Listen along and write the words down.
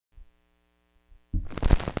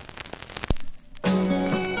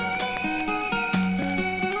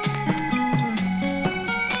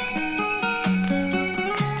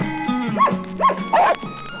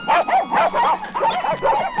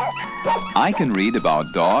I can read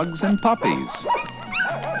about dogs and puppies.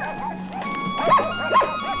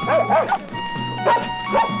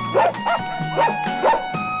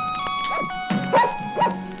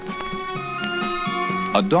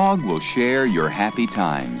 A dog will share your happy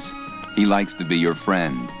times. He likes to be your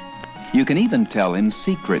friend. You can even tell him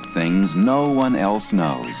secret things no one else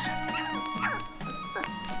knows.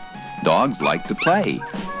 Dogs like to play,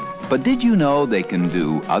 but did you know they can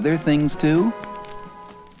do other things too?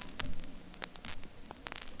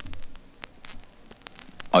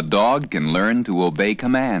 A dog can learn to obey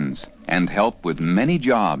commands and help with many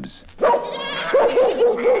jobs.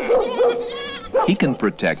 He can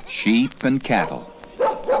protect sheep and cattle,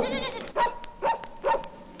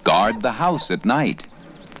 guard the house at night,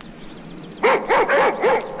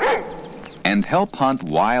 and help hunt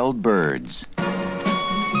wild birds.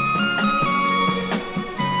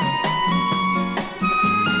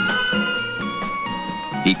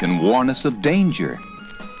 He can warn us of danger,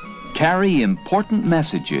 carry important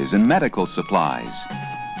messages and medical supplies,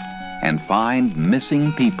 and find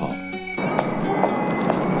missing people.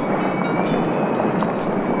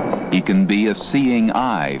 He can be a seeing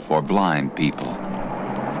eye for blind people.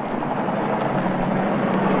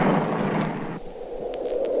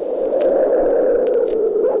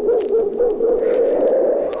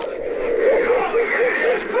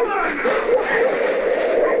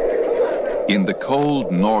 In the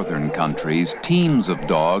cold northern countries, teams of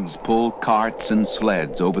dogs pull carts and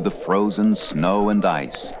sleds over the frozen snow and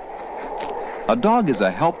ice. A dog is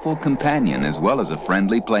a helpful companion as well as a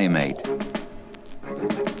friendly playmate.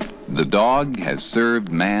 The dog has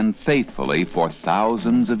served man faithfully for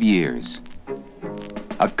thousands of years.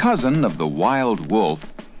 A cousin of the wild wolf,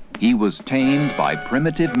 he was tamed by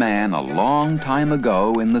primitive man a long time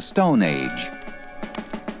ago in the Stone Age.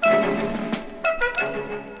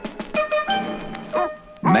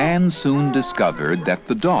 Man soon discovered that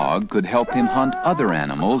the dog could help him hunt other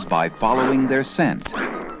animals by following their scent.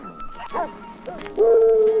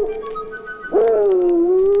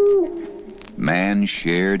 Man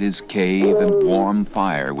shared his cave and warm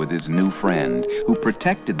fire with his new friend, who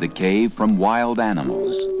protected the cave from wild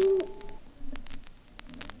animals.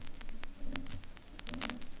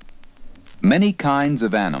 Many kinds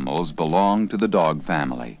of animals belong to the dog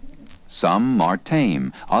family. Some are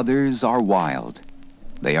tame, others are wild.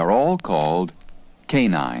 They are all called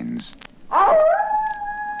canines.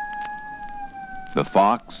 The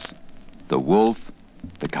fox, the wolf,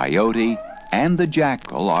 the coyote, and the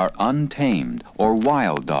jackal are untamed or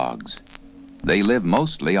wild dogs. They live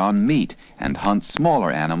mostly on meat and hunt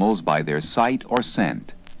smaller animals by their sight or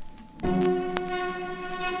scent.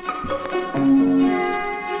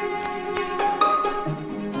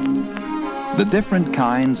 The different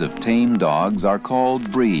kinds of tame dogs are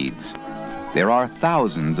called breeds. There are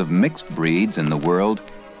thousands of mixed breeds in the world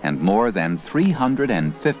and more than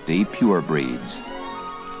 350 pure breeds.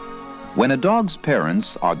 When a dog's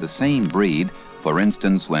parents are the same breed, for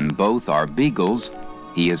instance when both are beagles,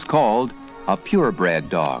 he is called a purebred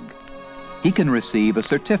dog. He can receive a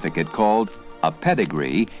certificate called a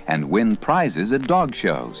pedigree and win prizes at dog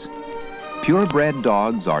shows. Purebred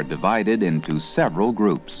dogs are divided into several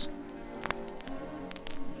groups.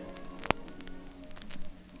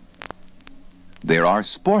 There are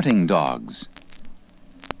sporting dogs.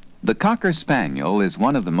 The Cocker Spaniel is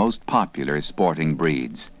one of the most popular sporting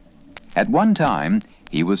breeds. At one time,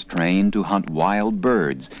 he was trained to hunt wild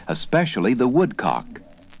birds, especially the woodcock.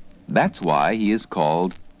 That's why he is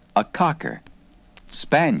called a cocker.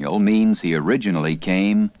 Spaniel means he originally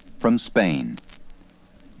came from Spain.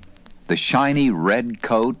 The shiny red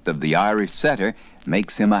coat of the Irish setter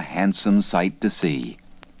makes him a handsome sight to see.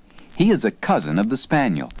 He is a cousin of the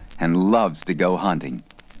spaniel and loves to go hunting.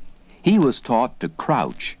 He was taught to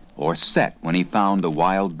crouch or set when he found a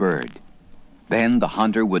wild bird. Then the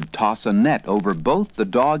hunter would toss a net over both the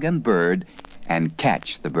dog and bird and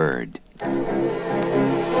catch the bird.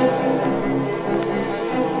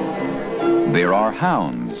 There are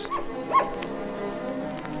hounds.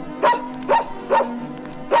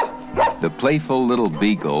 The playful little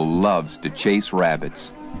beagle loves to chase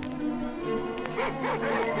rabbits.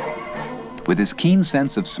 With his keen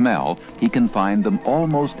sense of smell, he can find them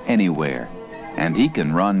almost anywhere, and he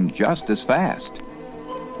can run just as fast.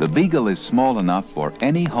 The beagle is small enough for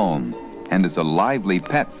any home and is a lively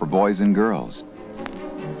pet for boys and girls.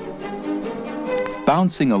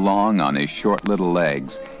 Bouncing along on his short little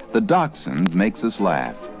legs, the dachshund makes us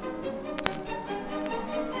laugh.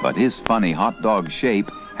 But his funny hot dog shape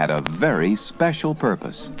had a very special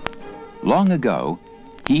purpose. Long ago,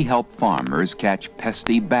 he helped farmers catch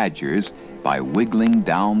pesky badgers by wiggling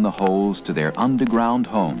down the holes to their underground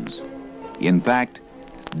homes. In fact,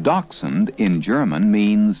 Dachshund in German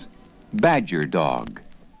means badger dog.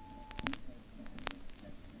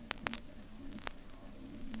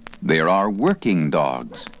 There are working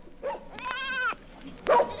dogs.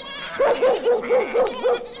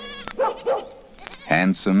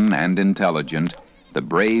 Handsome and intelligent, the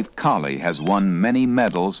brave collie has won many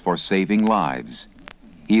medals for saving lives.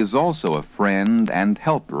 He is also a friend and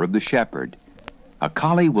helper of the shepherd. A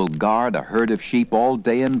collie will guard a herd of sheep all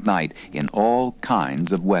day and night in all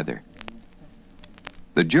kinds of weather.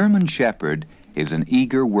 The German shepherd is an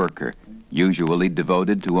eager worker, usually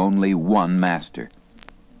devoted to only one master.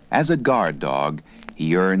 As a guard dog,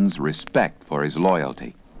 he earns respect for his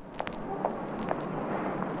loyalty.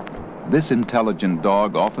 This intelligent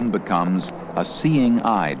dog often becomes a seeing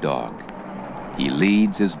eye dog. He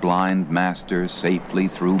leads his blind master safely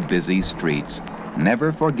through busy streets,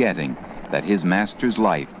 never forgetting that his master's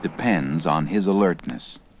life depends on his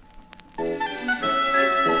alertness.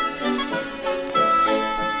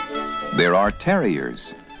 There are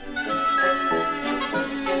terriers.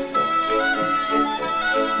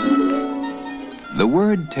 The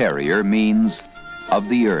word terrier means of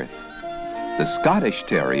the earth. The Scottish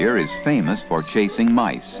Terrier is famous for chasing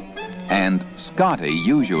mice, and Scotty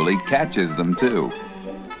usually catches them too.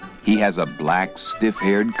 He has a black,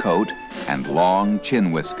 stiff-haired coat and long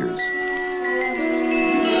chin whiskers.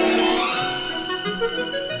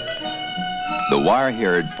 The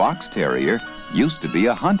wire-haired Fox Terrier used to be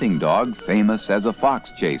a hunting dog famous as a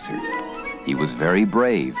fox chaser. He was very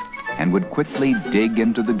brave and would quickly dig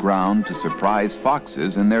into the ground to surprise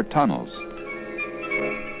foxes in their tunnels.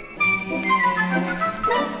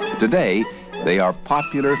 Today, they are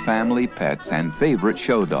popular family pets and favorite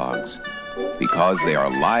show dogs. Because they are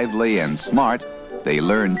lively and smart, they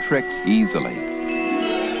learn tricks easily.